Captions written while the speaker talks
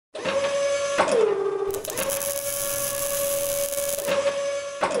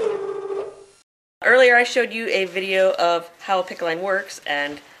earlier I showed you a video of how a PICC line works,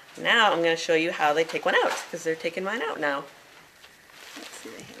 and now I'm going to show you how they take one out, because they're taking mine out now. Let's see,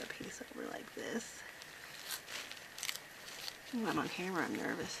 they have a piece over like this. Ooh, I'm on camera, I'm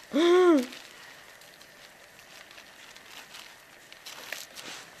nervous. And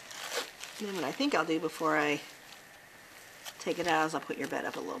then what I think I'll do before I take it out is I'll put your bed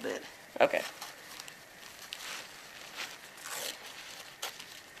up a little bit. Okay.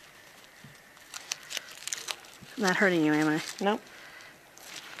 I'm not hurting you, am I? Nope.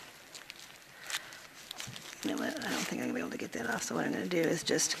 You know what? I don't think I'm going to be able to get that off, so what I'm going to do is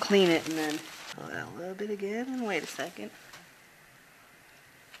just clean it and then pull it out a little bit again. And wait a second.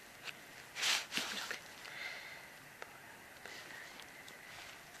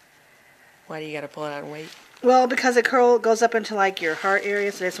 Why do you got to pull it out and wait? Well, because it goes up into like your heart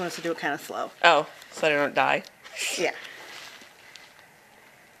area, so I just want us to do it kind of slow. Oh, so I don't die? Yeah.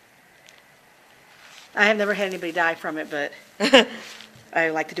 I have never had anybody die from it, but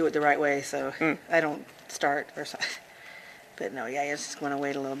I like to do it the right way, so I don't start or something. But no, yeah, I just want to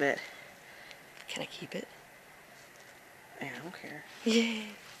wait a little bit. Can I keep it? Yeah, I don't care. Yay.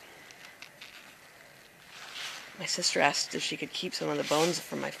 My sister asked if she could keep some of the bones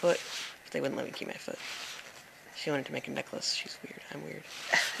from my foot, but they wouldn't let me keep my foot. She wanted to make a necklace. She's weird. I'm weird.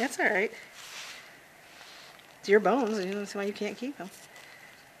 That's all right. It's your bones. You don't see why you can't keep them.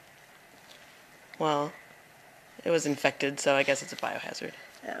 Well, it was infected, so I guess it's a biohazard.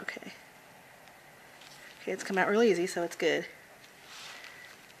 Okay. Okay, it's come out real easy, so it's good.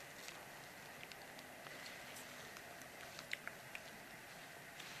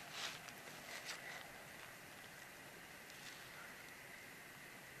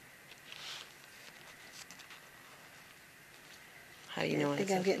 How do you know when I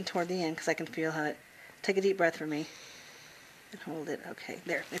think I'm getting toward the end because I can feel how it... Take a deep breath for me. And hold it. Okay,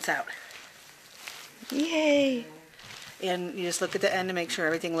 there. It's out. Yay! And you just look at the end to make sure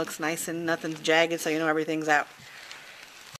everything looks nice and nothing's jagged, so you know everything's out.